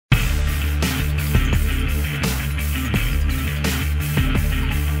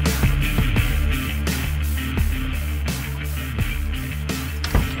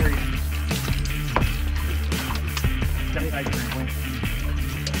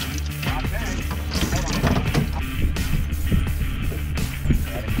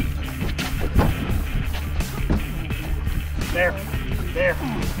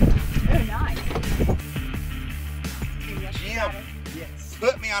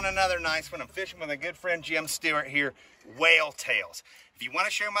found another nice one. I'm fishing with a good friend Jim Stewart here, whale tails. If you want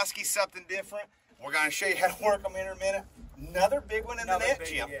to show muskies something different, we're going to show you how to work them in a minute. Another big one in the net,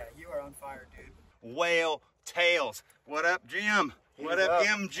 Jim. Yeah, you are on fire, dude. Whale tails. What up, Jim? What up,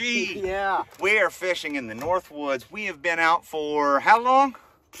 MG? Yeah. We are fishing in the North Woods. We have been out for how long?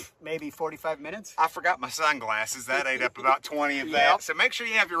 Maybe 45 minutes. I forgot my sunglasses. That ate up about 20 of that. So make sure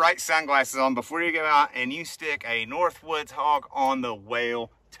you have your right sunglasses on before you go out and you stick a North Woods hog on the whale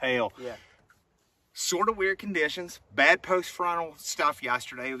tail. Yeah. Sort of weird conditions. Bad post-frontal stuff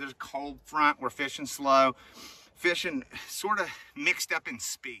yesterday. There's a cold front. We're fishing slow. Fishing sort of mixed up in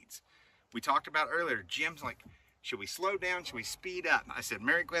speeds. We talked about earlier, Jim's like, should we slow down? Should we speed up? I said,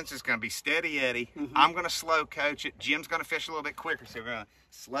 Mary Gwen's is going to be steady Eddie. I'm going to slow coach it. Jim's going to fish a little bit quicker. So we're going to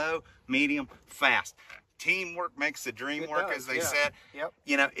slow, medium, fast. Teamwork makes the dream work, as they said. Yep.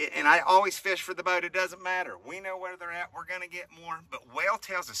 You know, and I always fish for the boat. It doesn't matter. We know where they're at. We're going to get more. But whale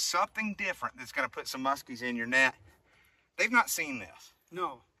tails is something different that's going to put some muskies in your net. They've not seen this.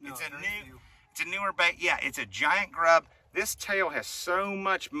 No. It's a newer bait. Yeah, it's a giant grub. This tail has so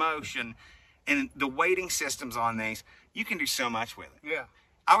much motion, and the weighting systems on these, you can do so much with it. Yeah.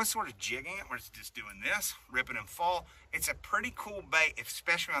 I was sort of jigging it. We're just doing this, ripping and fall. It's a pretty cool bait,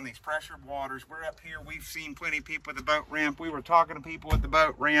 especially on these pressured waters. We're up here. We've seen plenty of people at the boat ramp. We were talking to people at the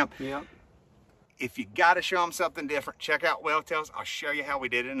boat ramp. Yeah. If you got to show them something different, check out whale tails. I'll show you how we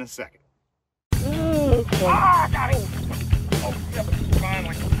did it in a second. Ah, got him. Oh, yep,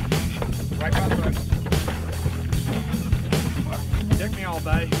 finally. Right by the road. Took me all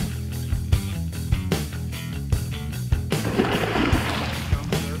day.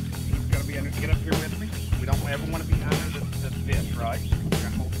 Get up here with me. We don't ever want to be under the fish, right? We're going to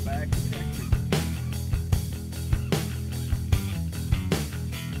hold the bag and protect it.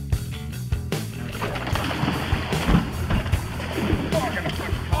 Oh, I'm going to put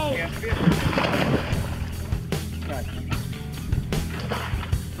the fish. Right.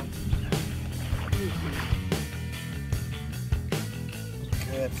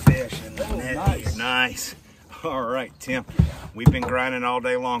 Good fish in the net. Nice. Nice. All right, Tim. We've been grinding all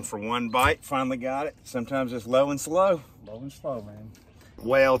day long for one bite. Finally got it. Sometimes it's low and slow. Low and slow, man.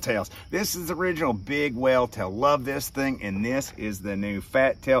 Whale tails. This is the original big whale tail. Love this thing, and this is the new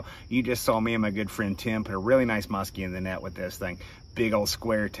fat tail. You just saw me and my good friend Tim put a really nice muskie in the net with this thing. Big old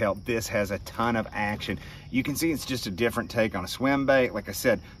square tail. This has a ton of action. You can see it's just a different take on a swim bait. Like I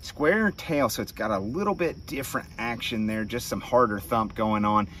said, square tail, so it's got a little bit different action there, just some harder thump going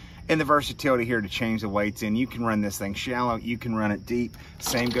on. And the versatility here to change the weights in. You can run this thing shallow, you can run it deep.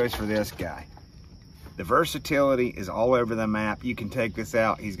 Same goes for this guy. The versatility is all over the map. You can take this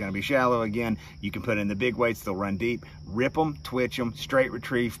out, he's gonna be shallow again. You can put in the big weights, they'll run deep. Rip them, twitch them, straight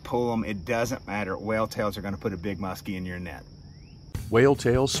retrieve, pull them, it doesn't matter. Whale tails are gonna put a big muskie in your net. Whale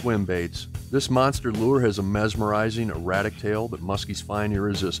tail swim baits. This monster lure has a mesmerizing, erratic tail that muskies find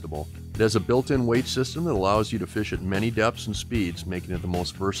irresistible. It has a built-in weight system that allows you to fish at many depths and speeds, making it the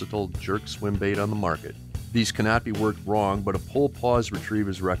most versatile jerk swim bait on the market. These cannot be worked wrong, but a pull-pause retrieve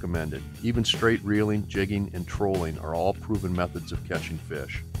is recommended. Even straight reeling, jigging, and trolling are all proven methods of catching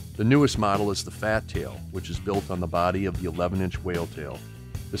fish. The newest model is the fat tail, which is built on the body of the 11-inch whale tail.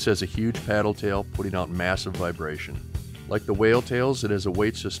 This has a huge paddle tail, putting out massive vibration. Like the whale tails, it has a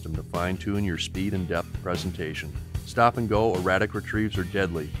weight system to fine-tune your speed and depth presentation. Stop and go erratic retrieves are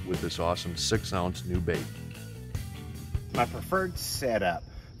deadly with this awesome 6-ounce new bait. My preferred setup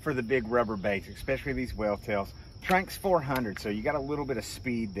for the big rubber baits, especially these whale tails, Trank's 400, so you got a little bit of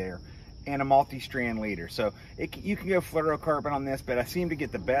speed there, and a multi-strand leader. So you can go fluorocarbon on this, but I seem to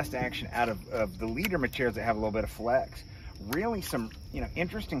get the best action out of the leader materials that have a little bit of flex. Really some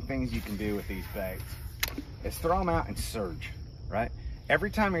interesting things you can do with these baits is throw them out and surge, right? Every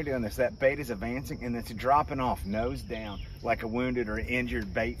time you're doing this, that bait is advancing and it's dropping off nose down like a wounded or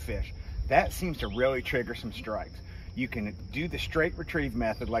injured bait fish. That seems to really trigger some strikes. You can do the straight retrieve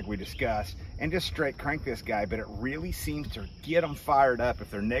method like we discussed and just straight crank this guy, but it really seems to get them fired up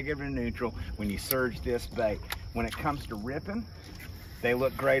if they're negative and neutral when you surge this bait. When it comes to ripping, they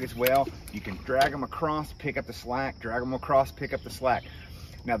look great as well. You can drag them across, pick up the slack, drag them across, pick up the slack.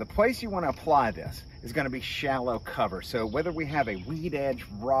 Now the place you want to apply this is going to be shallow cover. So whether we have a weed edge,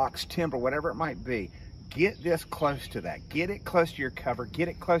 rocks, timber, whatever it might be, get this close to that. Get it close to your cover, get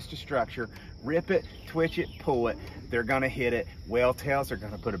it close to structure, rip it, twitch it, pull it. They're going to hit it. Whale tails are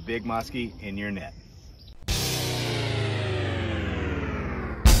going to put a big muskie in your net.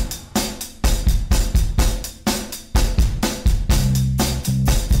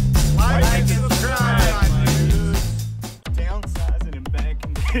 Like and subscribe. Downsizing in bad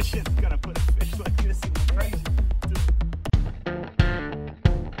conditions. Gonna